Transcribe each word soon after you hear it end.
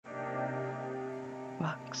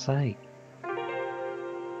Fuck's sake.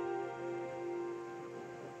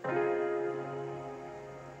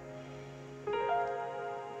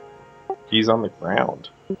 He's on the ground.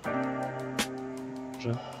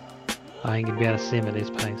 Sure. I ain't gonna be able to see him at this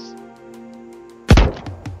pace.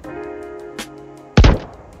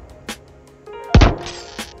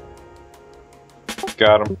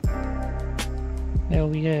 Got him.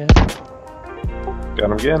 Hell yeah. Got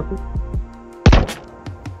him again.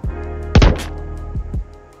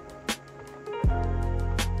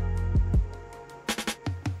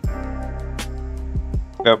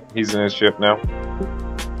 Yep, he's in his ship now.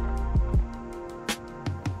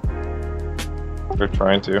 They're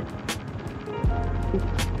trying to.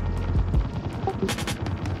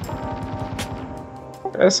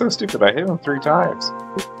 That's so stupid. I hit him 3 times.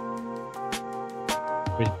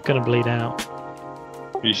 We're gonna bleed out.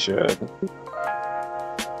 He should.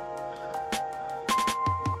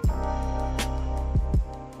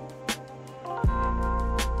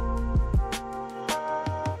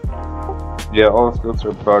 Yeah, all the scopes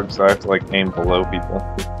are bugged, so I have to like aim below people.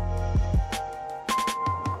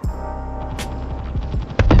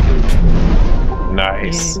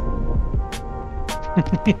 Nice. And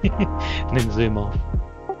then zoom off.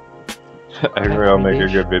 I think I'll make a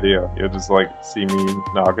good video. You'll just like see me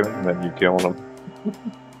knocking him and then you killing him.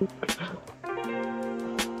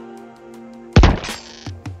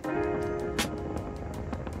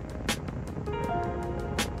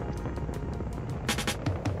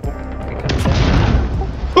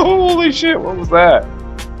 Holy shit, what was that? I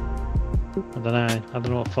don't know. I don't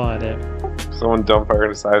know what fired it. Someone dump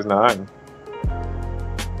fired a size 9.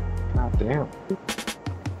 God damn.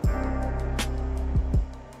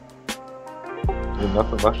 There's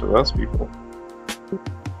nothing left of those people.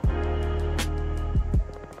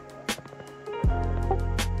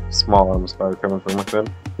 Small arms fire coming from within.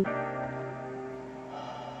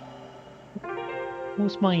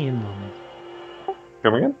 What's my in line?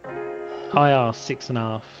 Coming in? IR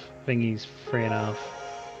 6.5. Thingy's 3.5.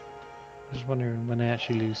 Just wondering when they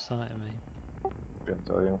actually lose sight of me. Can't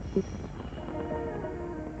tell you.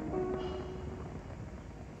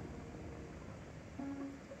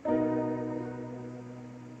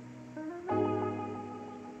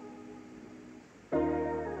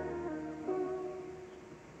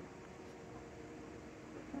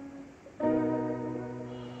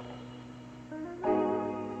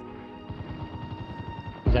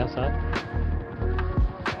 He's outside.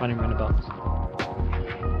 Running around the box.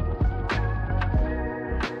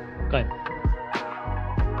 Go.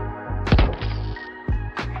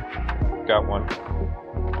 Got one.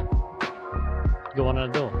 You got one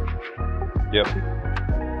at the door. Yep.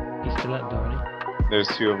 He's still at the door, isn't There's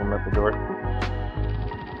 2 of them at the door.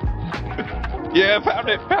 Yeah, found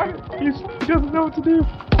it! Found it! He doesn't know what to do.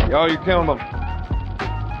 Oh, you're killing him.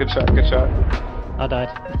 Good shot, good shot. he? I died.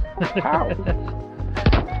 How?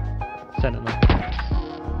 Send it now.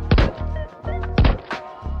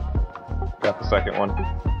 Got the second one. I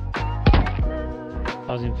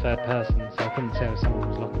was in third person, so I couldn't tell if someone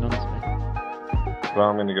was locking onto me. Well,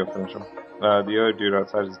 I'm gonna go finish him. The other dude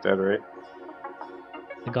outside is dead, right?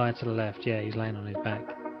 The guy to the left, yeah, he's laying on his back.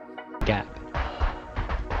 Gap.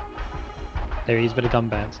 There he is, but a gun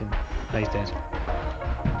bouncing. Oh, he's dead.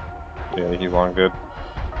 Yeah, he's long dead.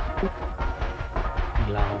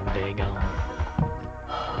 Long day gone.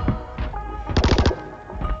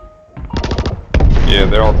 Yeah,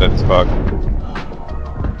 they're all dead as fuck.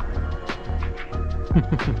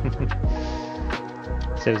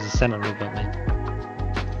 So there's a sentinel above me.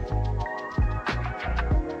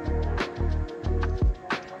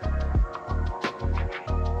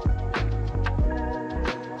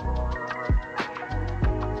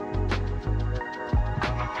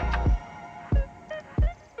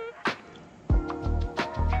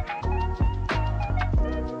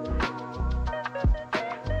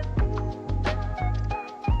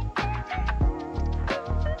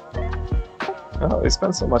 Oh, they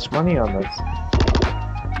spent so much money on this.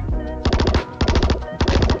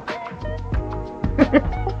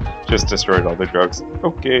 Just destroyed all the drugs.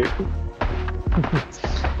 Okay.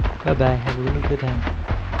 Bye bye, have a really good time.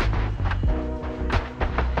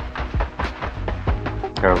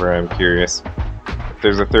 However, I'm curious. If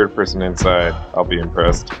there's a 3rd person inside, I'll be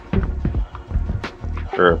impressed.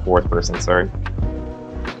 Or a 4th person, sorry.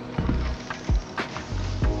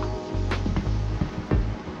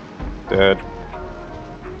 Dead.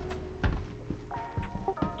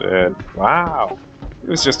 Dead. Wow! It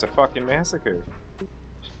was just a fucking massacre.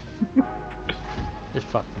 Just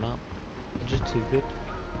fucked them up. They're just too good.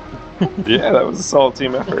 Yeah, that was a solid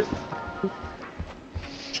team effort.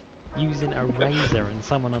 using a razor and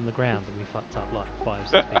someone on the ground, and we fucked up like 5,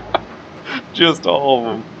 6 people. Just all of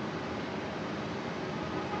them.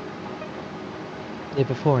 Yeah,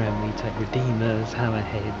 beforehand we take Redeemers,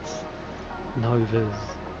 Hammerheads,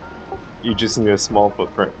 Novas. You just need a small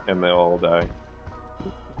footprint and they'll all die.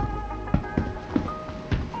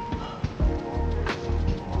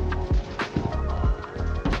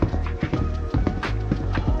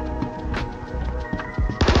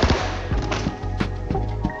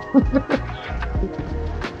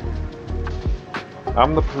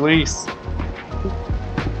 I'm the police.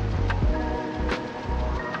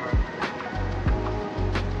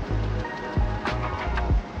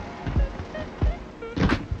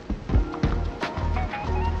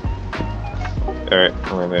 Alright,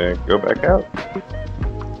 I'm gonna go back out.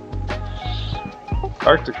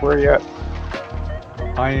 Arctic, where are you at?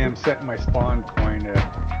 I am setting my spawn point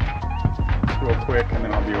real quick, and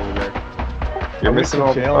then I'll be over there. You're missing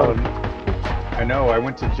all the fun. I know, I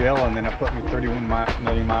went to jail, and then it put me 31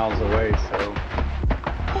 million miles away, so...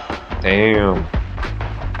 Damn.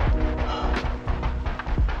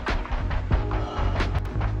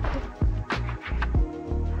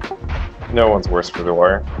 No one's worse for the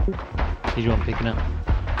wire. Did you want picking up?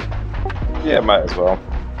 Yeah, might as well.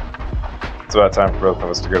 It's about time for both of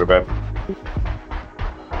us to go to bed.